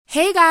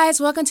Hey guys,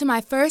 welcome to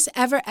my first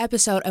ever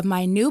episode of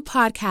my new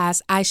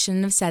podcast, I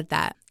Shouldn't Have Said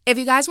That. If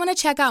you guys want to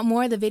check out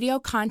more of the video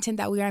content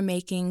that we are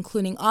making,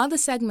 including all the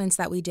segments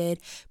that we did,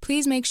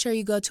 please make sure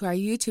you go to our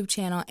YouTube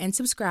channel and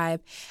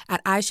subscribe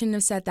at I Shouldn't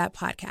Have Said That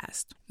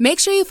podcast.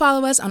 Make sure you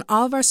follow us on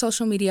all of our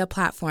social media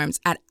platforms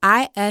at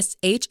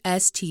ISHSTPOD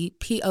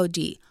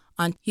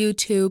on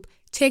YouTube,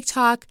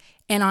 TikTok,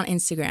 and on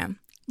Instagram.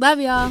 Love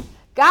y'all.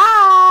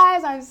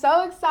 Guys, I'm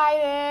so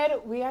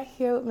excited. We are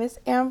here with Miss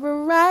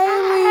Amber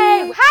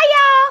Riley.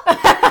 Hi,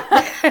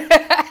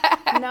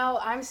 y'all. No,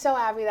 I'm so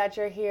happy that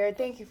you're here.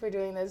 Thank you for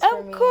doing this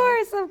for me.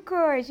 Of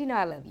course. You know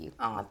I love you.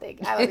 Oh, thank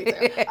you. I love you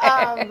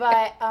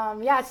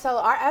too. Yeah, so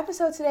our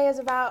episode today is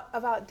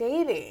about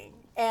dating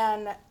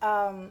and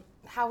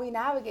how we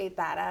navigate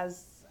that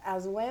as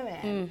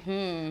women.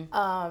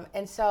 Mm-hmm.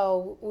 And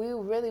so we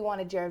really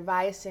wanted your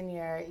advice and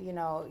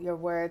your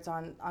words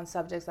on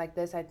subjects like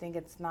this. I think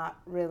it's not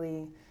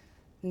really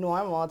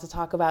normal to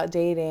talk about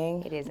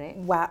dating. It isn't.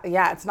 Wow.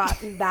 Yeah, it's not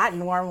that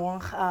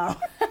normal.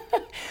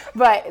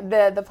 But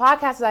the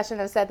podcast is I Shouldn't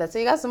Have Said That. So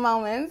you got some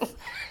moments,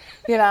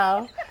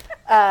 just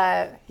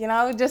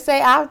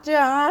say after,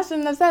 I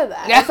shouldn't have said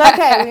that. It's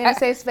okay. We're in a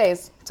safe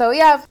space. So we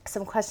have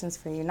some questions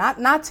for you.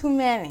 Not too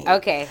many.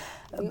 Okay.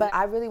 But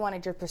I really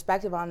wanted your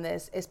perspective on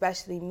this,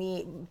 especially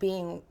me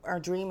being or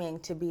dreaming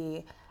to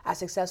be as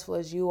successful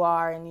as you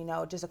are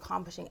and, just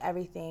accomplishing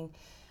everything.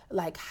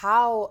 Like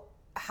how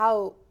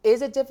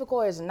is it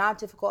difficult or is it not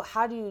difficult?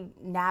 How do you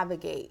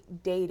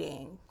navigate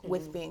dating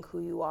with being who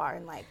you are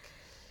and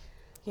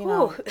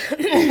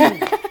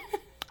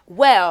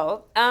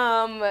Well,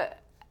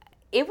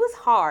 it was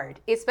hard,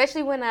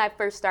 especially when I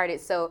first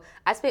started. So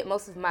I spent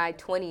most of my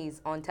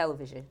 20s on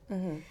television.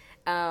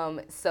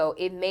 So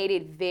it made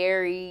it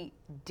very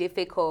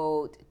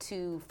difficult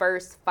to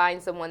first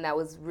find someone that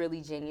was really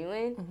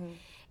genuine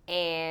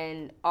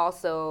and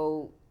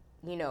also,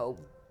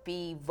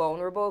 be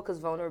vulnerable, because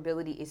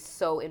vulnerability is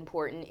so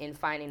important in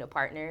finding a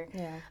partner.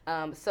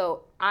 Yeah.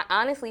 So I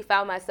honestly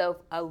found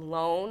myself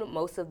alone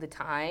most of the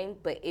time,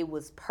 but it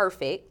was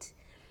perfect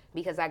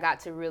because I got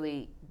to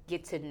really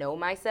get to know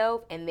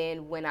myself. And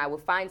then when I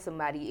would find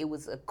somebody, it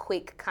was a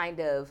quick kind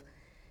of,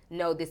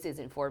 no, this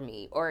isn't for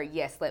me, or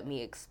yes, let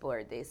me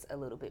explore this a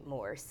little bit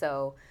more.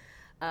 So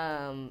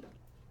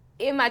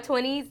in my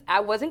 20s,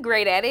 I wasn't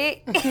great at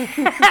it.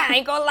 I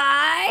ain't gonna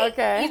lie.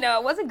 Okay. I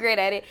wasn't great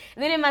at it.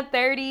 And then in my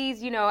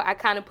 30s, I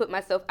kind of put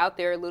myself out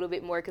there a little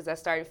bit more because I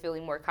started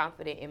feeling more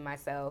confident in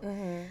myself.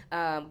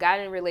 Got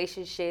in a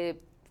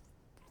relationship,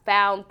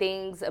 found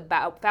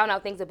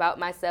out things about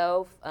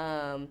myself,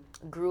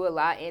 grew a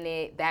lot in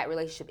it. That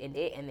relationship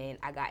ended, and then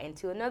I got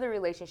into another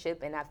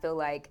relationship, and I feel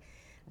like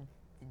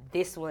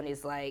this one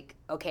is like,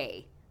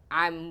 okay,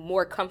 I'm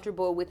more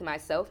comfortable with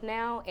myself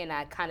now, and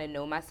I kind of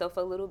know myself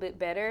a little bit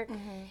better.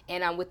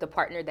 And I'm with a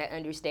partner that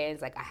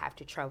understands, like, I have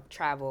to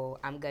travel.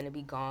 I'm going to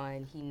be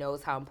gone. He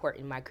knows how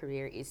important my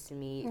career is to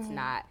me. It's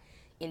not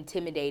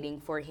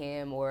intimidating for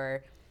him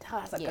or...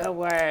 That's a good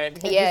word.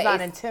 Yeah, it's not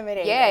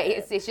intimidating. Yeah,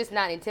 it's just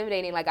not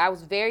intimidating. Like, I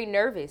was very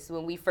nervous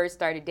when we first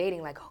started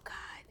dating. Like, oh, God,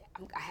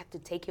 I have to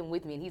take him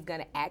with me, and he's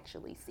going to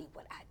actually see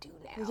what I do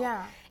now.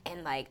 Yeah.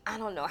 And, like, I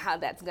don't know how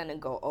that's going to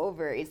go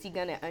over. Is he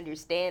going to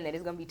understand that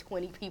there's going to be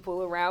 20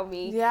 people around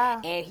me?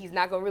 Yeah. And he's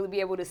not going to really be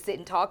able to sit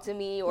and talk to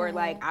me? Or,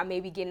 like, I may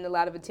be getting a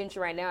lot of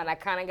attention right now, and I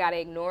kind of got to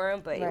ignore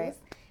him. But it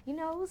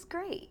was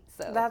great.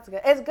 So That's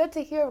good. It's good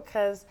to hear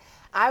because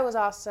I was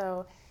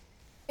also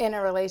in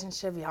a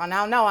relationship. Y'all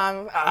now know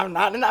I'm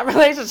not in that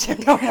relationship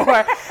no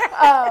more.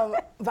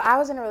 But I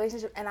was in a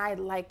relationship, and I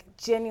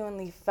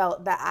genuinely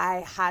felt that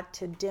I had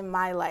to dim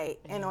my light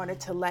in order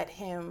to let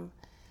him,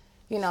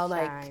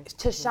 shine.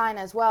 To shine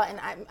as well. And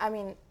I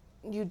mean,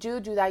 you do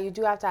that. You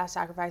do have to have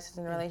sacrifices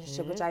in a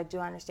relationship, which I do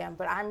understand.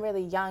 But I'm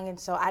really young, and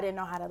so I didn't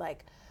know how to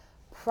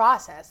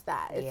process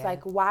that.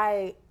 It's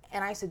why?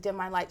 And I used to dim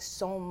my light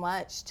so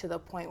much to the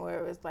point where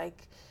it was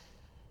like,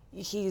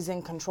 he's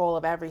in control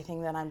of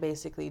everything that I'm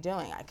basically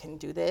doing. I can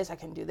do this, I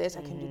can do this,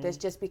 I can do this,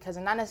 just because,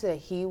 and not necessarily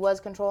he was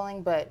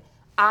controlling, but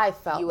I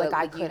felt like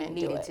I couldn't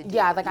do it.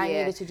 I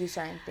needed to do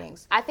certain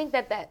things. I think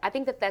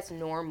that's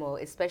normal,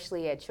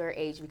 especially at your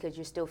age, because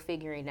you're still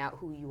figuring out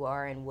who you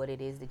are and what it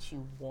is that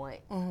you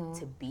want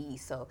to be.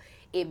 So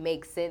it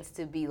makes sense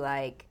to be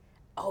like,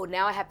 oh,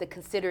 now I have to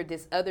consider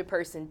this other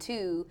person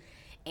too,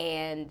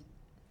 and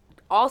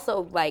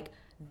also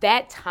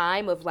that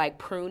time of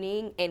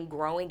pruning and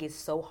growing is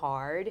so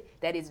hard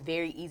that it's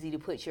very easy to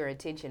put your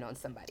attention on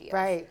somebody else.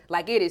 Right.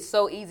 It is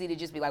so easy to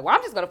just be like, well,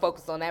 I'm just going to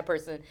focus on that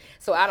person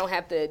so I don't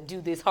have to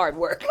do this hard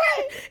work.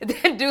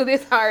 Then do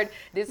this hard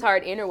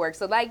inner work.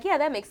 So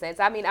that makes sense.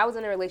 I mean, I was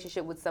in a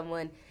relationship with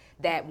someone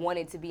that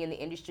wanted to be in the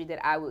industry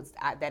that I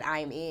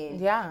am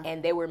in. Yeah.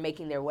 And they were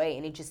making their way,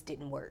 and it just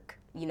didn't work.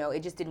 It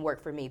just didn't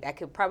work for me. That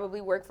could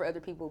probably work for other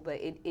people, but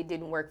it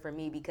didn't work for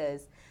me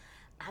because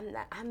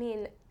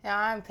Yeah,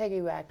 I'm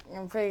piggyback.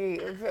 What is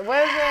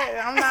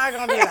it? I'm not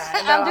gonna do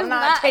that. No, I'm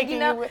not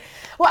taking you with.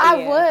 Well,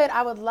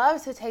 I would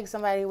love to take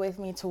somebody with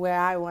me to where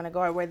I want to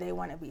go or where they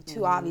want to be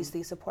too.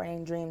 Obviously,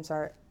 supporting dreams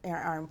are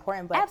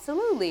important, but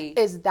absolutely.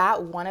 Is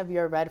that one of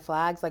your red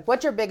flags? Like,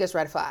 what's your biggest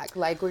red flag?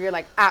 Like, where you're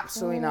like,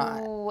 absolutely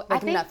not.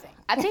 Like, nothing.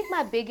 I think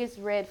my biggest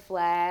red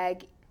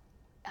flag.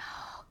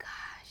 Oh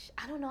gosh,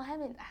 I don't know.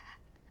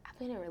 I've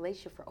been in a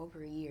relationship for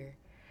over a year.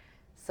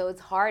 So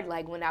it's hard,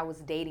 like, when I was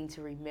dating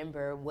to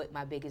remember what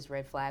my biggest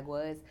red flag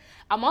was.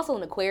 I'm also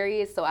an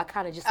Aquarius, so I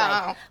kind of just,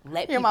 like,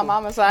 let people... You're my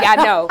mama's side. Yeah,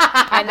 I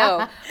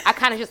know. I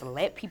kind of just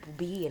let people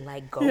be and,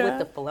 like, go with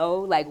the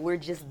flow. Like, we're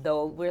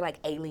like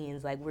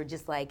aliens. Like, we're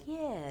just like,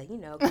 yeah,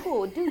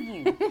 cool, do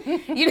you.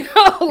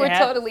 We're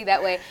totally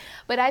that way.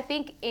 But I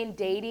think in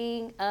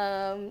dating,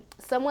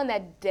 someone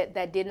that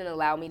didn't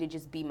allow me to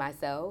just be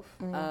myself,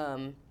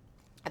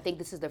 I think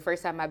this is the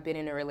first time I've been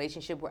in a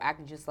relationship where I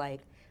can just,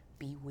 like,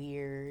 be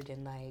weird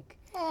and like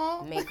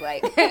make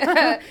like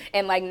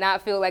and like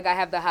not feel like I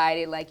have to hide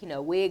it, like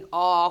wig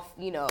off,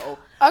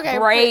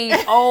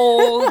 braids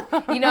old,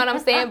 you know what I'm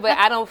saying? But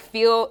I don't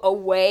feel a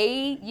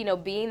way,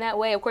 being that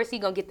way. Of course, he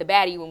gonna get the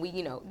baddie when we,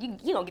 you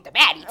gonna get the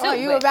baddie too. Oh,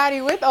 you a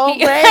baddie with old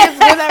braids?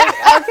 Okay,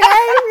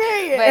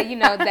 but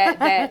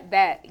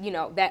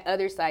that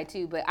other side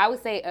too. But I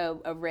would say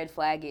a red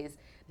flag is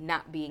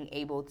not being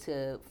able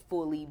to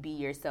fully be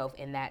yourself,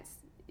 and that's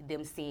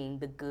them seeing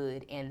the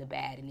good and the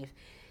bad. And if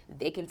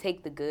they can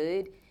take the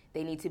good,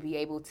 they need to be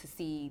able to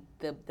see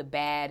the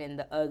bad and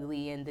the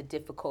ugly and the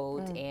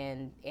difficult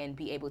and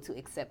be able to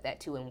accept that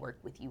too and work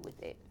with you with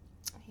it.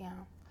 Yeah,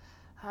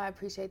 I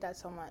appreciate that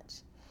so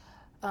much.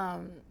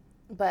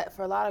 But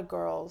for a lot of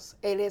girls,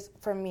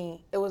 for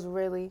me, it was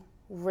really,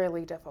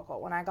 really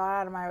difficult. When I got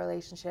out of my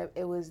relationship,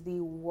 it was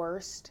the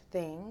worst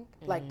thing,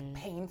 like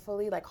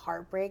painfully, like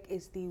heartbreak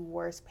is the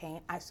worst pain.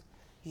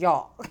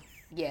 Y'all.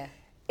 Yeah.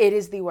 It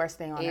is the worst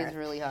thing on earth. It is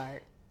really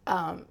hard.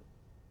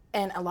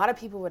 And a lot of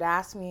people would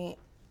ask me,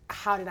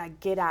 how did I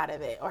get out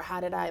of it? Or how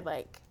did I,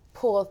 like,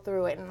 pull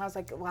through it? And I was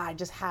like, well, I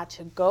just had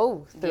to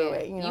go through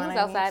it. You know, you was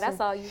outside. I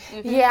saw you.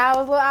 Mm-hmm. Yeah, I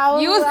was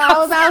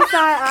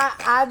outside.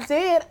 I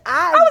did.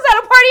 I was at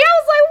a party. I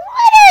was like,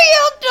 what are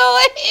you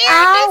doing here?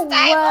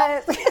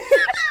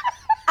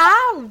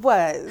 I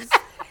was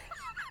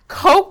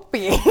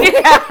coping.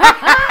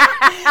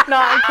 No,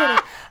 I'm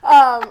kidding.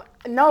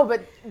 No,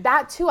 but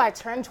that too, I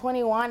turned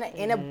 21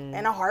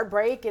 in a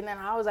heartbreak, and then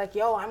I was like,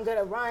 yo, I'm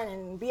gonna run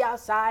and be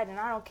outside, and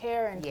I don't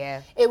care. And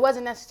it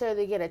wasn't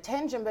necessarily to get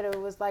attention, but it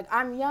was like,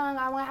 I'm young,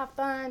 I want to have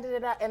fun,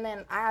 and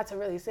then I had to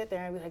really sit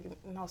there and be like,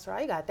 no,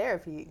 Soraya, you got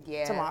therapy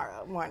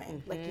tomorrow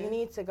morning. Like, you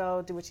need to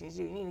go do what you need to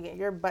do. You need to get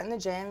your butt in the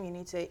gym, you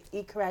need to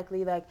eat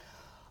correctly, like,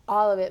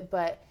 all of it.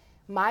 But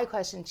my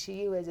question to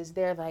you is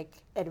there,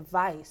 like,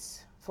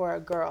 advice for a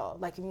girl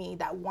like me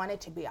that wanted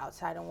to be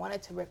outside and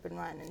wanted to rip and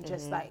run and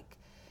just, like,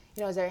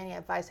 is there any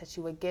advice that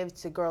you would give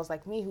to girls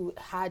like me who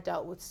had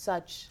dealt with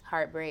such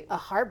a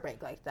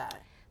heartbreak like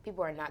that?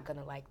 People are not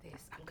gonna like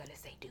this. I'm gonna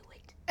say, do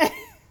it.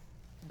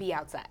 Be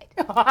outside.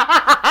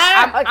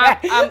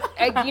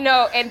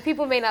 And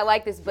people may not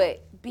like this,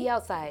 but be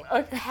outside.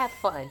 Okay. Have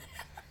fun.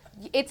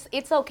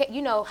 It's okay.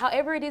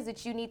 However it is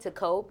that you need to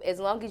cope, as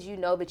long as you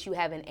know that you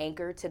have an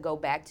anchor to go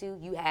back to.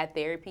 You had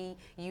therapy.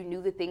 You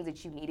knew the things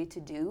that you needed to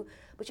do,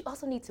 but you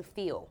also need to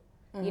feel.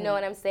 You know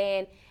what I'm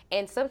saying?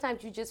 And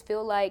sometimes you just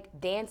feel like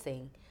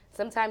dancing.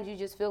 Sometimes you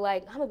just feel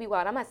like, I'm going to be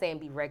wild. I'm not saying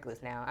be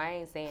reckless now. I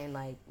ain't saying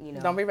like,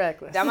 Don't be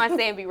reckless. I'm not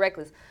saying be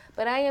reckless.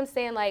 But I am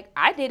saying like,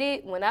 I did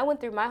it. When I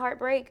went through my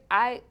heartbreak,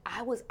 I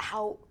was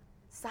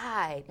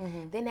outside.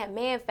 Then that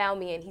man found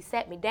me and he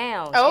sat me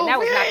down. And that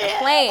was not the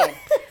plan.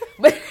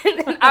 But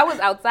I was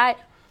outside.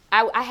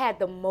 I had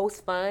the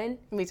most fun.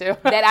 Me too.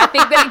 That I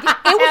think that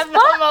it was fun.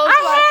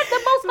 I had the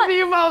most fun.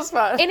 The most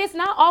fun. And it's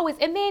not always.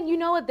 And then, you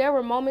know what? There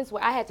were moments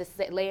where I had to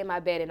lay in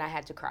my bed and I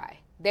had to cry.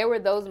 There were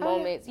those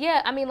moments.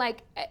 Yeah, I mean,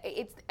 like,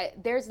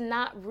 there's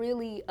not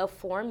really a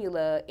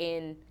formula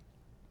in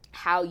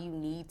how you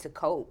need to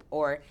cope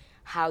or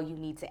how you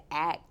need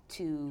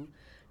to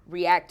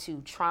react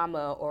to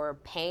trauma or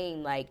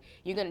pain. Like,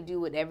 you're going to do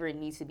whatever it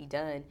needs to be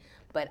done.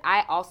 But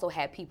I also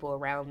had people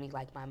around me,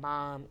 like my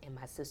mom and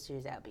my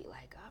sisters, that would be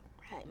like, all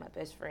right, my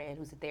best friend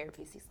who's a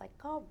therapist, he's like,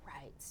 all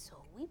right, so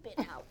we've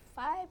been out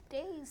 5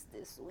 days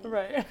this week.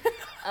 Right.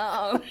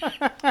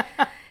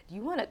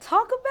 You want to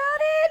talk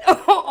about it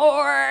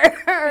or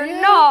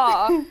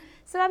no?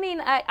 So, I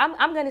mean,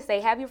 I'm going to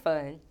say have your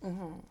fun.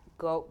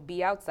 Go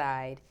be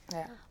outside.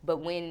 Yeah. But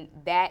when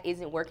that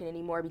isn't working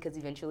anymore, because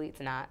eventually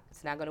it's not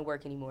going to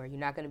work anymore. You're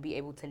not going to be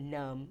able to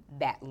numb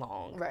that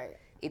long. Right.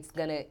 It's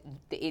the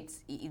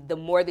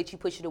more that you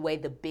push it away,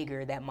 the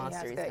bigger that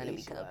monster is going to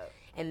become.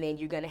 And then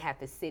you're going to have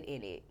to sit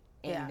in it,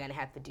 and you're going to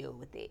have to deal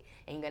with it.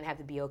 And you're going to have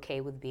to be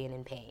okay with being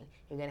in pain.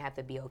 You're going to have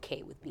to be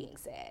okay with being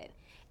sad.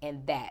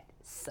 And that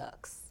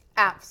sucks.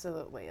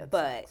 Absolutely.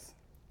 But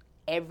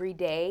every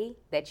day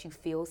that you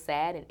feel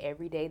sad and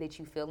every day that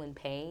you feel in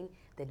pain,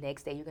 the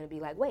next day you're going to be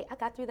like, wait, I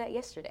got through that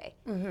yesterday.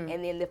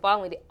 And then the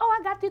following day, I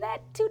got through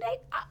that 2 days.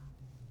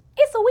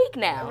 It's a week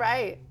now.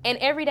 Right. And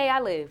every day I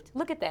lived.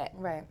 Look at that.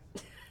 Right.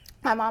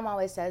 My mom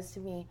always says to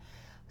me,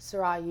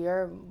 Sarah,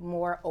 you're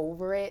more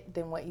over it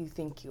than what you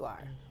think you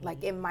are. Mm-hmm.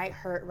 Like, it might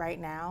hurt right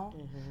now,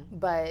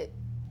 but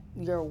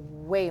you're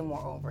way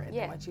more over it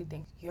than what you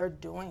think. You're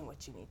doing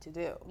what you need to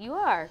do. You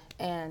are.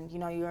 And, you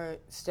know, you're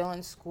still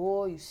in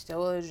school, you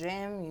still at the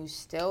gym, you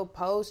still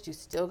post, you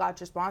still got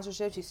your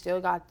sponsorships, you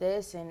still got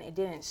this, and it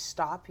didn't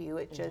stop you.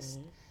 It just,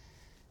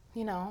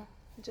 you know,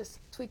 just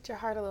tweaked your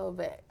heart a little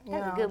bit.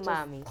 That's a good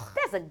mommy.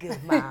 That's a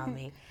good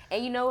mommy.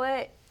 And you know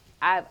what?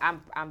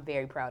 I'm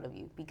very proud of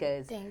you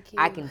because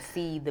I can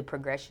see the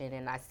progression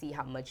and I see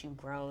how much you've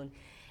grown.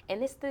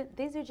 And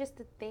these are just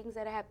the things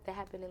that have to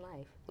happen in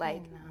life.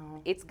 Like,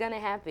 it's gonna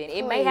happen.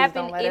 It may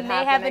happen. It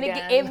may happen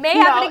again. It may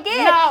happen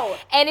again. No.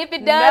 And if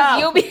it does,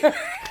 you'll be.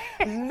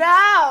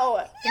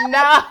 No.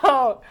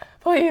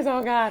 Please,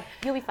 oh God.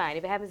 You'll be fine.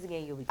 If it happens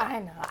again, you'll be fine. I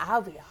know.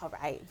 I'll be all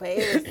right. But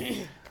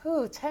it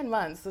was 10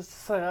 months. It's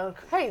so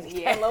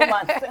crazy. 10 little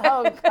months.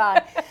 Oh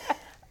God.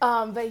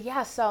 But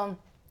yeah. So.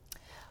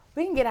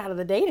 We can get out of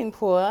the dating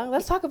pool.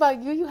 Let's talk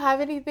about you. You have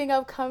anything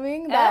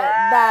upcoming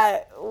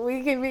that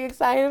we can be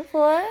excited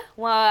for?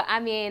 Well,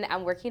 I mean,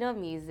 I'm working on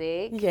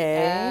music.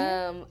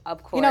 Yeah.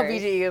 Of course. You know,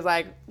 BG is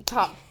like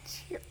top,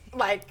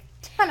 like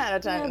 10 out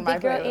of 10 in my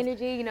big girl playlist.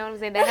 Energy. You know what I'm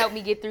saying? That helped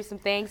me get through some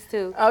things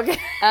too. Okay.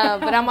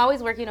 But I'm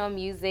always working on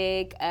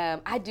music.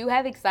 I do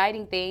have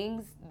exciting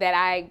things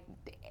that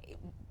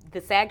the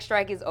SAG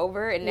strike is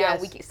over, and now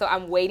so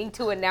I'm waiting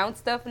to announce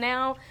stuff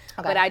now.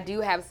 Okay. But I do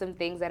have some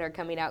things that are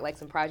coming out, like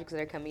some projects that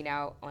are coming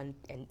out on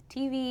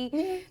TV.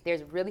 Mm-hmm.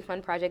 There's a really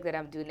fun project that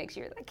I'm doing next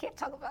year that I can't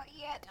talk about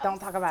yet. Don't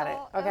talk about it.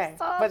 Okay. I'm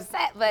so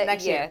upset. But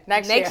next year.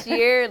 Next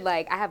year,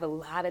 like, I have a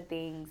lot of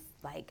things,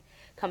 like,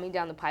 coming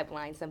down the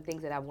pipeline, some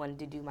things that I wanted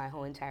to do my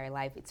whole entire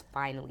life. It's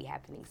finally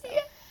happening, so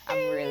I'm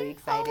really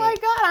excited. Oh, my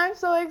God. I'm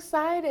so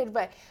excited.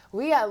 But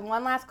we have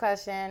one last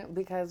question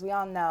because we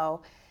all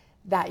know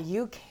that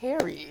you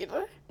carried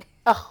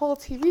a whole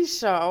TV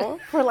show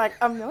for like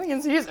a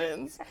million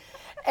seasons,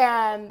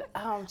 and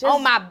just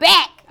on my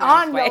back,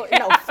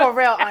 for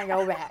real, on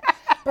your back.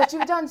 But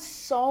you've done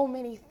so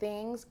many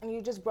things, and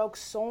you just broke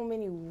so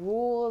many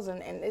rules,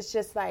 and it's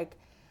just like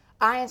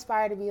I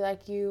aspire to be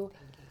like you.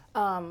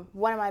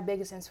 One of my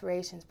biggest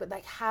inspirations. But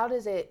like, how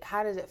does it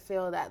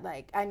feel that,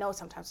 like, I know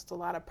sometimes it's a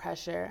lot of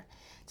pressure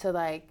to,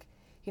 like,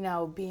 you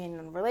know, be in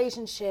a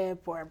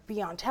relationship or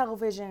be on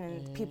television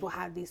and people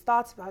have these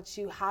thoughts about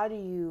you. How do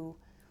you,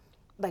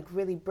 like,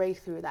 really break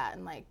through that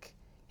and, like,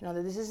 you know,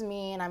 that this is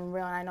me and I'm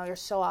real and I know you're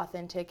so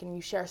authentic and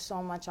you share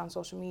so much on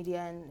social media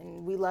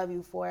and we love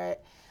you for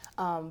it.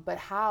 But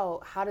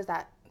how does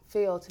that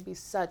feel to be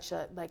such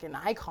a, like, an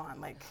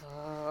icon, like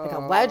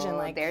a legend?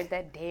 Like, there's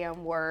that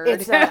damn word.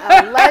 It's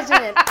a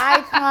legend, an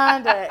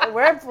icon.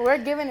 We're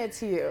giving it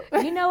to you.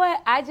 You know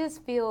what? I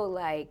just feel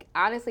like,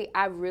 honestly,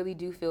 I really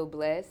do feel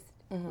blessed.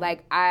 Mm-hmm.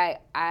 Like,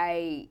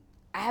 I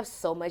have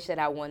so much that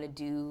I want to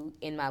do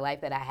in my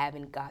life that I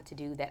haven't got to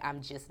do, that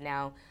I'm just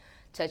now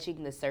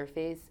touching the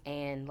surface,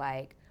 and,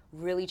 like,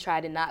 really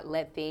try to not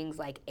let things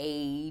like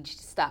age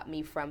stop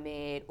me from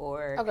it,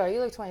 or okay,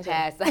 you look 22.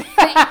 Past, thanks,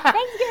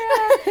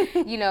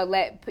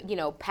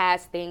 girl.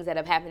 Past things that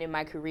have happened in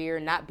my career,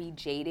 not be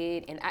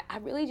jaded, and I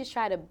really just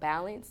try to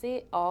balance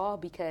it all,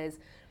 because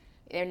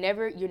you're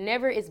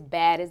never as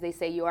bad as they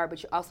say you are,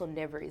 but you're also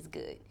never as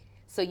good.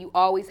 So you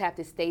always have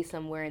to stay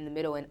somewhere in the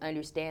middle and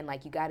understand,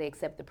 like, you got to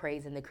accept the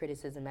praise and the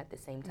criticism at the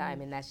same time.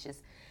 Mm-hmm. And that's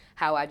just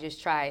how I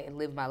just try and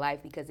live my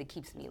life, because it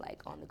keeps me,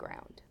 like, on the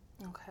ground.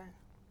 Okay.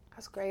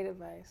 That's great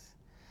advice.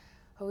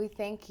 Well, we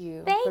thank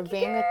you for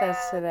being with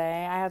us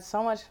today. I had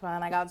so much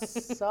fun. I got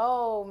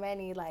so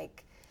many,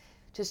 like,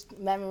 just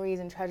memories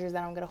and treasures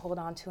that I'm going to hold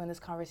on to in this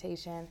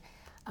conversation.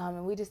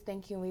 And we just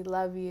thank you and we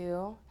love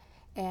you.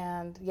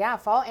 And, yeah,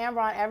 follow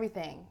Amber on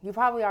everything. You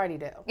probably already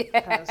do,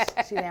 because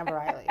she's Amber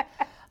Riley.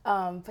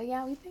 But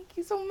yeah, we thank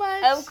you so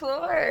much. Of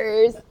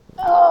course.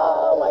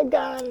 Oh my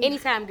God.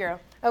 Anytime, girl.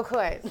 Of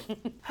course.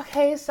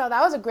 Okay, so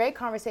that was a great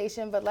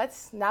conversation, but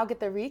let's now get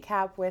the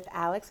recap with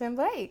Alex and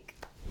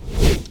Blake.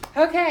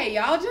 Okay,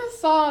 y'all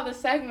just saw the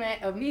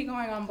segment of me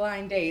going on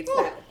blind dates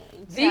that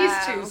these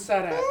two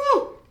set up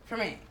for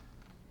me.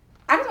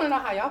 I just want to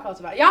know how y'all felt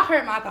about it. Y'all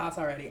heard my thoughts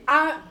already.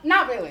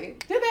 Not really.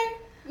 Did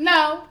they?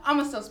 No, I'm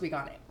going to still speak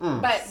on it.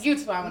 But you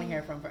two, I want to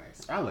hear from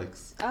first.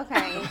 Alex.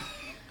 Okay.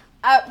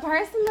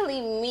 Personally,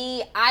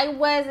 me, I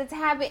was a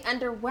tad bit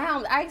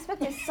underwhelmed. I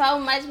expected so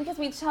much because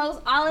we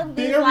chose all of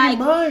these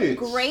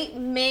great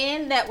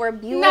men that were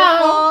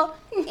beautiful,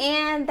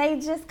 and they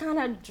just kind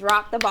of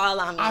dropped the ball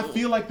on me. I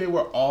feel like they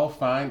were all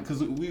fine,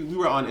 because we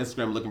were on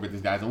Instagram looking for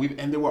these guys,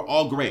 and they were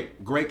all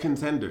great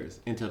contenders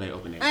until they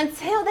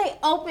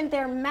opened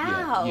their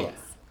mouths. Yeah.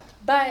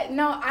 But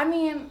no, I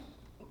mean,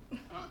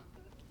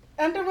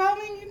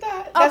 Underwhelming, you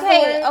thought?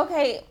 Okay.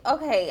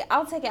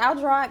 I'll take it. I'll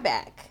draw it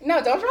back.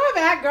 No, don't draw it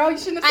back, girl. You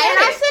shouldn't have said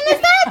I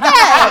shouldn't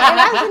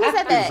have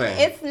said that.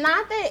 It's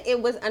not that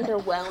it was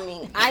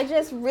underwhelming. I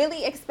just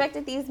really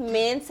expected these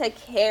men to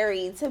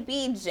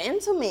be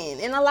gentlemen.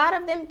 And a lot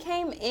of them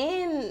came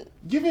in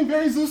giving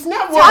very Zeus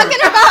Network. Talking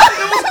about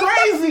it was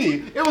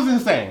crazy. It was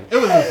insane. It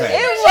was.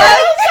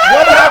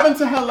 What happened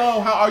to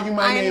hello? How are you?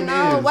 My name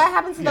is. What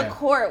happened to the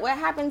court? What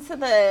happened to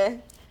the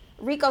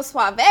Rico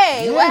Suave?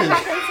 Yes.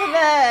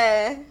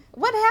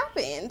 What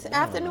happened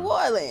after New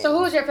Orleans? So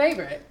who was your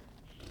favorite?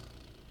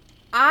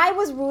 I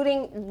was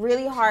rooting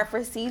really hard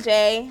for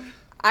CJ.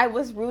 I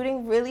was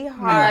rooting really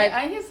hard.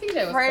 I guess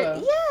CJ was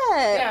cool.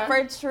 Yeah,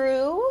 for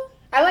True.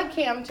 I like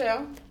Cam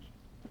too.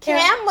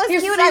 Cam was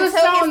cute until he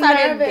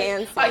started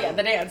dancing. Oh yeah,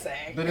 the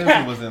dancing. The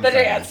dancing was insane. The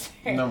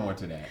dancing. No more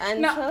to that.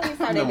 Until he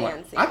started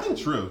dancing. I think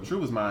True. True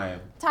was my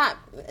top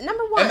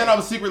number one. And then I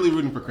was secretly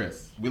rooting for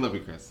Chris. We love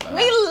you, Chris.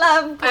 We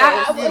love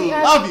Chris. We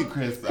love you,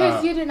 Chris.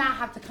 Chris, you did not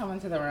have to come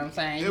into the room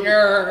saying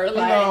you're like.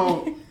 You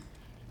know,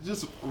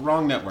 just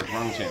wrong network,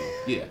 wrong channel.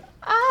 Yeah.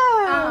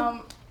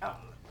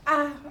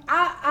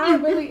 I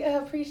really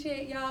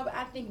appreciate y'all, but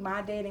I think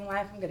my dating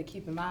life I'm gonna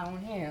keep in my own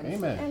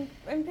hands.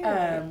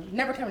 Amen.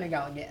 Never coming to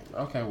y'all again.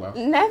 Okay, well.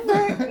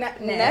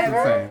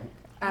 Never.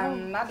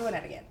 I'm not doing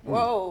that again.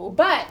 Whoa.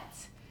 But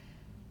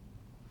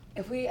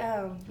if we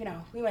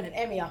we win an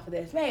Emmy off of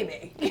this,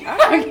 maybe.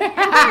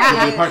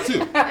 Part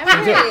 2.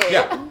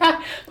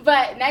 Yeah.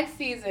 But next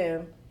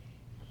season,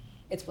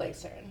 it's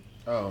Blake's turn.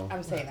 Oh.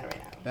 I'm saying that right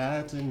now.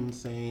 That's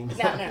insane. No.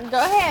 Go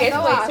ahead. It's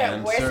Blake's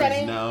turn. We're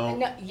setting. No.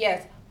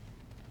 Yes.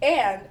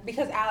 And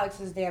because Alex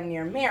is damn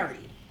near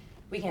married,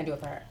 we can't do it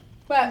for her.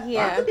 But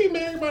I could be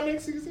married by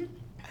next season.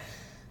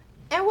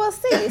 And we'll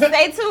see.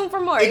 Stay tuned for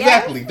more.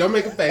 Exactly. Yes? Don't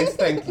make a face.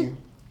 Thank you.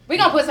 We're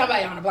going to put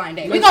somebody on a blind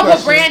date. We're going to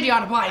put Brandy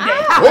on a blind date.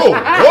 Whoa.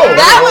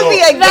 That would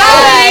be a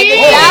gag.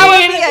 That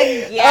would be a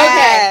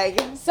gag.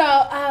 Okay. So,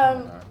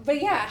 but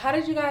yeah, how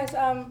did you guys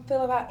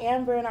feel about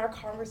Amber and our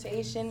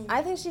conversation?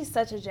 I think she's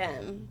such a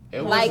gem.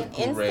 It was great.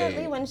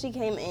 Instantly when she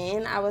came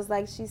in, I was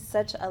like, she's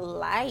such a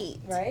light.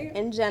 Right?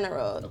 In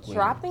general.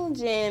 Dropping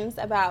gems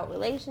about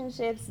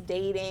relationships,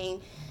 dating,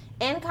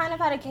 and kind of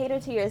how to cater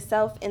to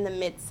yourself in the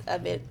midst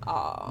of it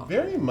all.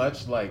 Very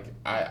much like,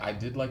 I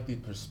did like the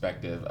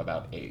perspective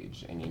about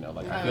age. And,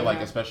 I feel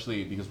like,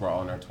 especially because we're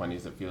all in our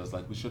 20s, it feels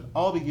like we should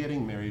all be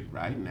getting married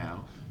right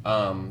now.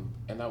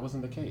 And that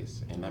wasn't the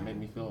case. And that made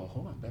me feel a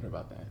whole lot better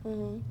about that.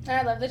 And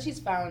I love that she's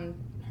found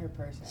her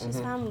person. She's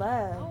found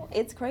love.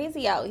 It's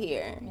crazy out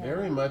here. Yeah.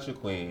 Very much a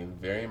queen.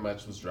 Very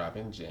much was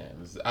dropping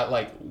gems.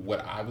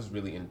 What I was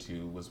really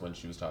into was when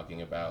she was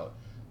talking about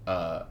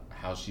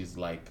how she's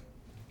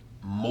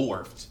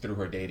morphed through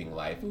her dating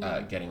life,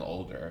 getting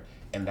older,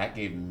 and that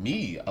gave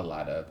me a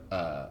lot of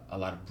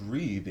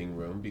breathing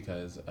room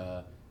because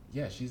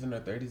she's in her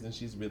 30s and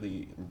she's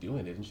really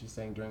doing it, and she's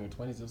saying during her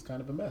 20s it was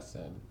kind of a mess,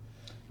 and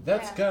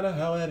that's kind of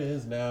how it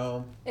is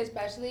now.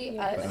 Especially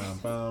us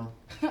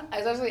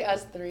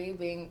three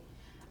being,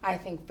 I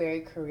think,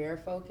 very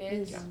career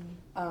focused.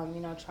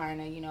 Trying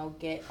to,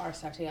 get our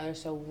stuff together.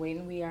 So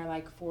when we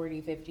are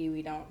 40, 50,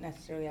 we don't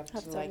necessarily have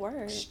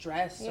to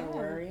stress or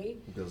worry.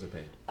 Bills are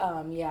paid.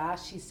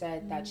 She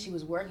said that she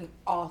was working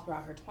all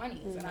throughout her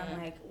 20s. And I'm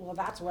like, well,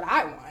 that's what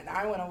I want.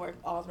 I want to work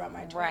all throughout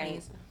my 20s.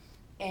 Right.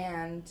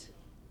 And,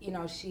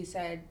 she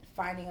said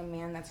finding a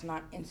man that's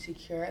not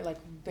insecure,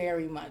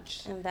 very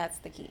much. And that's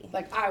the key.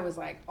 I was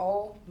like,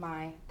 oh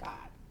my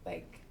God.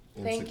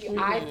 Thank you.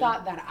 I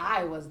thought that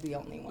I was the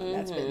only one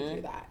that's been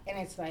through that. And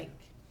it's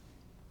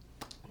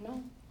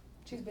no,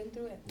 she's been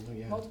through it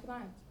multiple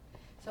times.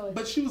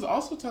 But she was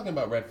also talking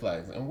about red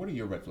flags. And what are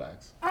your red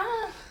flags?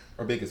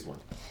 Or biggest one?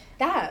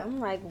 That. I'm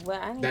like,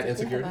 what? I need that to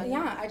insecurity? Think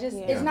about it.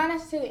 It's not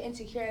necessarily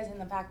insecure as in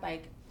the fact,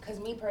 because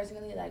me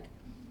personally,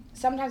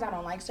 sometimes I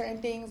don't like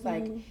certain things.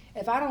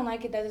 If I don't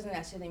like it, that doesn't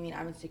necessarily mean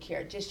I'm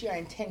insecure. Just your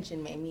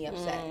intention made me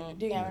upset.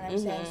 Do you know what I'm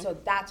saying? So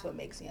that's what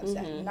makes me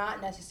upset.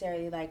 Not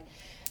necessarily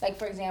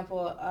for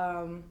example,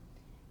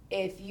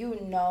 if you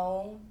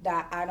know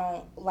that I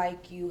don't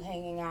like you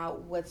hanging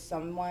out with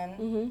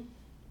someone,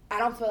 I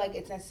don't feel like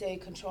it's necessarily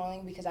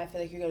controlling because I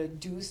feel like you're going to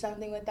do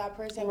something with that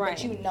person, but I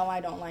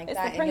don't like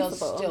that, and you'll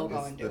still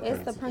go and do it.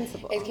 It's the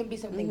principle. It can be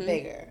something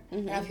bigger.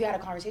 And if you had a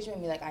conversation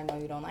with me, I know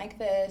you don't like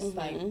this,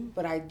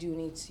 but I do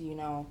need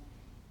to,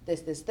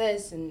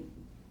 this, and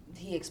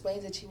he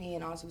explains it to me,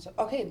 and also,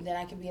 okay, then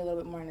I can be a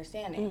little bit more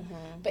understanding.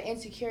 But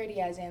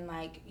insecurity as in,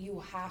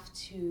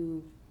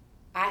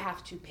 I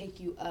have to pick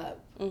you up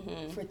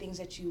for things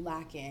that you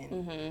lack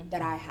in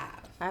that I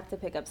have. I have to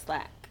pick up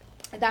slack.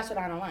 That's what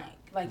I don't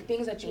like.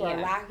 Things that you are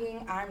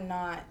lacking, I'm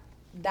not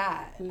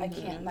that. I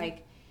can't,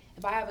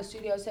 if I have a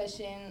studio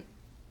session,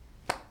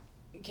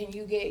 can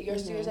you get your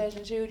studio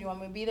session too? Do you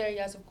want me to be there?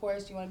 Yes, of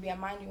course. Do you want to be at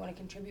mine? Do you want to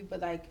contribute?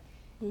 But,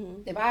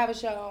 if I have a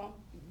show,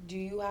 do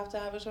you have to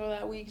have a show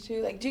that week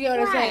too? Do you get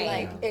what I'm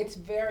saying? It's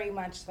very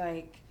much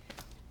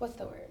what's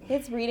the word?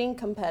 It's reading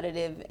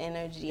competitive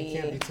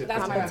energy,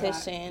 That's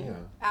competition. Yeah.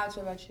 Alex,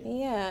 what about you?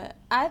 Yeah,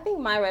 I think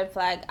my red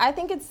flag, I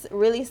think it's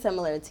really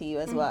similar to you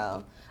as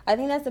well. I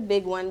think that's a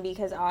big one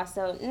because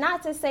also,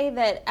 not to say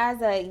that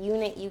as a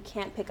unit you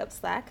can't pick up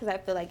slack, because I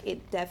feel like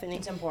it definitely...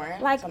 It's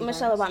important. Like sometimes.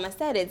 Michelle Obama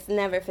said, it's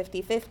never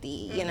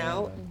 50-50, you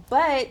know?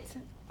 But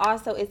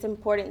also it's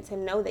important to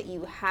know that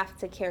you have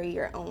to carry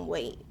your own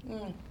weight.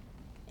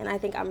 And I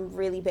think I'm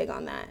really big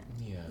on that.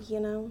 Yeah. You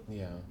know?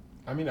 Yeah.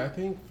 I mean, I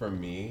think for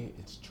me,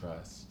 it's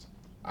trust.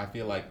 I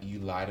feel like you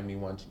lie to me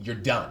once, you're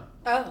done.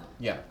 Oh.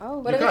 Yeah. Oh.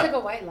 What if it's like a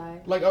white lie?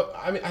 Like,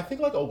 I mean, I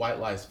think like a white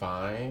lie is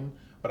fine,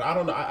 but I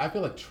don't know. I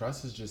feel like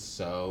trust is just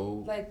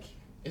so... Like...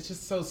 It's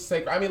just so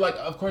sacred. I mean, like,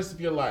 of course, if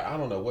you're like, I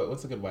don't know,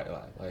 what's a good white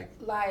lie?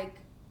 Like,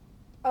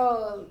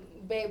 oh,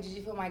 babe, did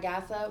you fill my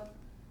gas up?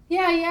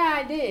 Yeah,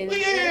 I did.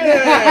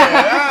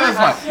 Yeah,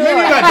 that's fine. Maybe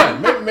you're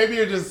not done. Maybe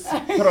you're just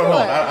put on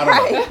hold. I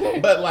don't know.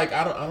 But like,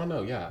 I don't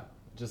know. Yeah,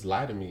 just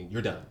lie to me.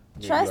 You're done.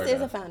 Trust is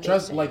done. a foundation.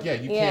 Trust, like,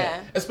 you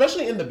can't.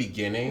 Especially in the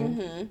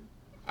beginning.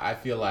 I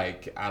feel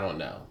like I don't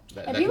know.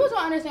 And people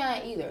don't understand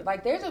that either.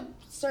 Like, there's a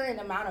certain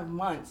amount of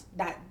months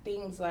that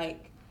things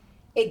like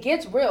it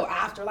gets real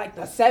after like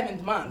the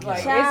 7th month. Like,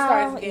 it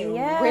starts getting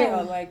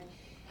real.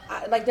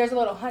 Like there's a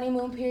little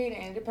honeymoon period,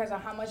 and it depends on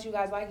how much you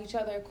guys like each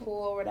other,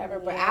 cool or whatever.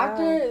 But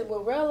after,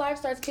 when real life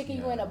starts kicking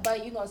you in the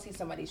butt, you're gonna see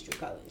somebody's true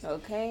colors.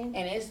 Okay. And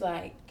it's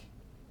like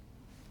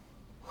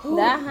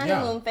that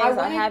honeymoon phase,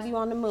 I'll have you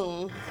on the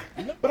moon.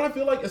 But I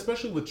feel like,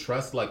 especially with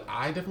trust, like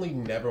I definitely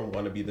never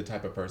want to be the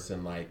type of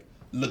person like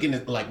looking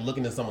at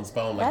someone's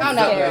phone. Like,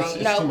 that's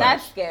scary. No,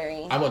 that's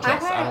scary. I want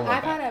trust. I've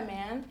I've had a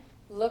man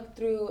look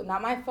through,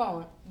 not my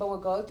phone, but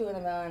would go through in the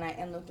middle of the night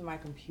and look through my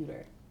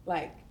computer,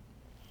 like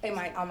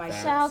on my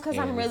child, because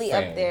I'm really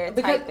up there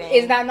typing.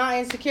 Is that not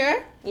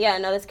insecure? Yeah,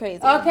 no, that's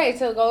crazy. Okay,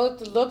 so go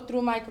to look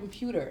through my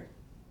computer,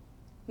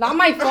 not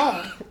my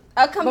phone.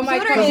 A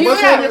computer is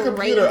what's on your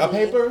computer? A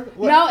paper?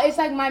 What? No, it's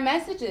like my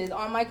messages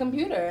on my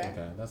computer.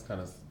 Okay, that's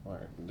kind of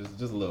smart.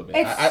 Just a little bit.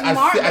 It's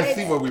smart. I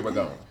see where we were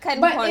going.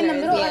 But in the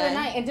middle of the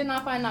night, and did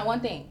not find that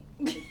one thing.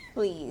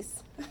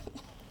 Please.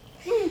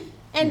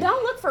 And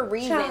don't look for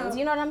reasons.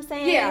 You know what I'm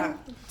saying? Yeah.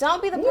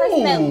 Don't be the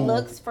person that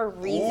looks for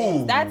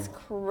reasons. That's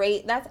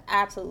great. That's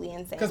absolutely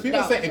insane. Because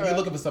people say if you're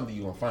looking for something,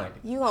 you're going to find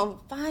it. You're going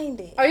to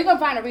find it. Or you're going to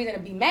find a reason to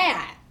be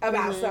mad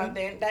about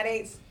something that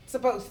ain't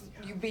supposed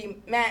you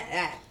be mad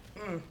at.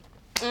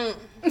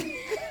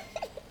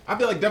 I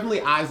feel like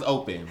definitely eyes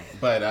open,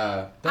 but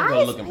don't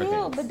go looking for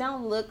things. But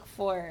don't look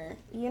for,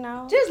 you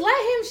know. Just let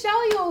him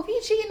show you. If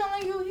he cheating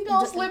on you, he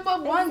gonna slip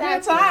up one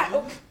good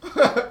time.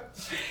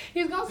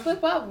 He's gonna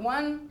slip up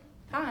one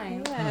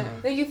time. Yeah.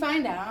 Then you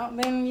find out.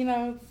 Then you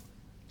know.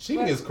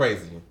 Cheating is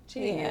crazy.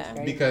 Cheating is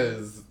crazy.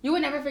 Because you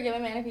would never forgive a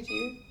man if he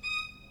cheated.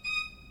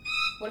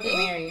 What if you're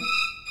married?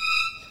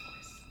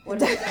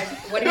 What if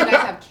you guys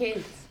have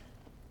kids?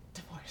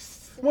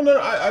 Divorce. Well, no,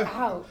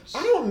 Ouch.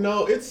 I don't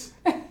know. It's.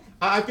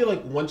 I feel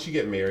like once you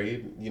get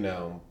married, you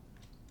know,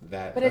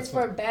 that... But it's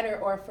for better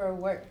or for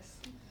worse.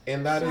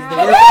 And that is the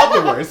worst of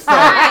the worst. So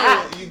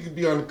you could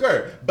be on the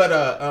curve. But,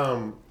 I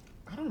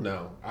don't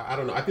know. I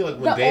don't know. I feel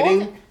like when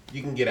dating,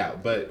 you can get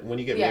out. But when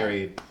you get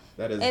married,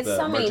 that is it's the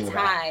so many merging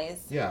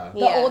ties. Yeah. The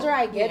older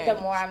I get, the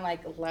more I'm,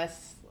 like,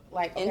 less,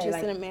 like... Okay,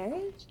 interested in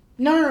marriage?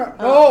 No.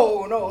 The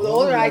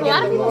older I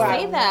get, the more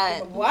say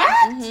that.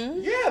 What?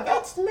 Mm-hmm. Yeah,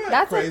 that's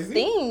not crazy. That's a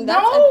thing.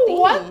 That's a thing.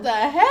 What the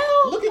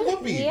hell? Look at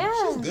Whoopi. Yeah.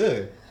 She's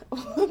good.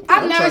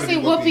 I've never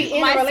seen Whoopi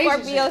in a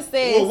relationship. Scorpio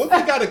sis. Well,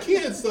 Whoopi got a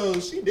kid, so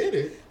she did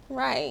it.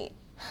 Right.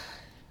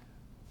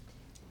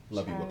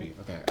 Love you, Whoopi.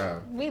 Okay.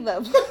 We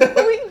love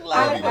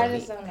I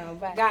just don't know.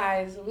 But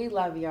guys, we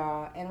love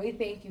y'all. And we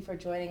thank you for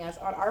joining us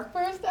on our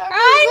first episode.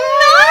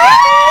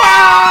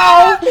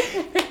 I know!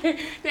 Wow!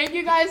 Thank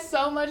you guys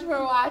so much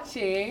for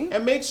watching.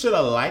 And make sure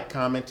to like,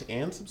 comment,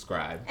 and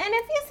subscribe. And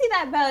if you see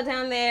that bell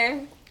down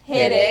there,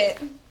 hit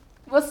it.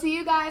 We'll see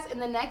you guys in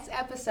the next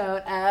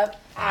episode of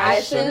I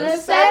Shouldn't Have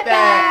Said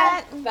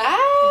That.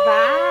 Bye.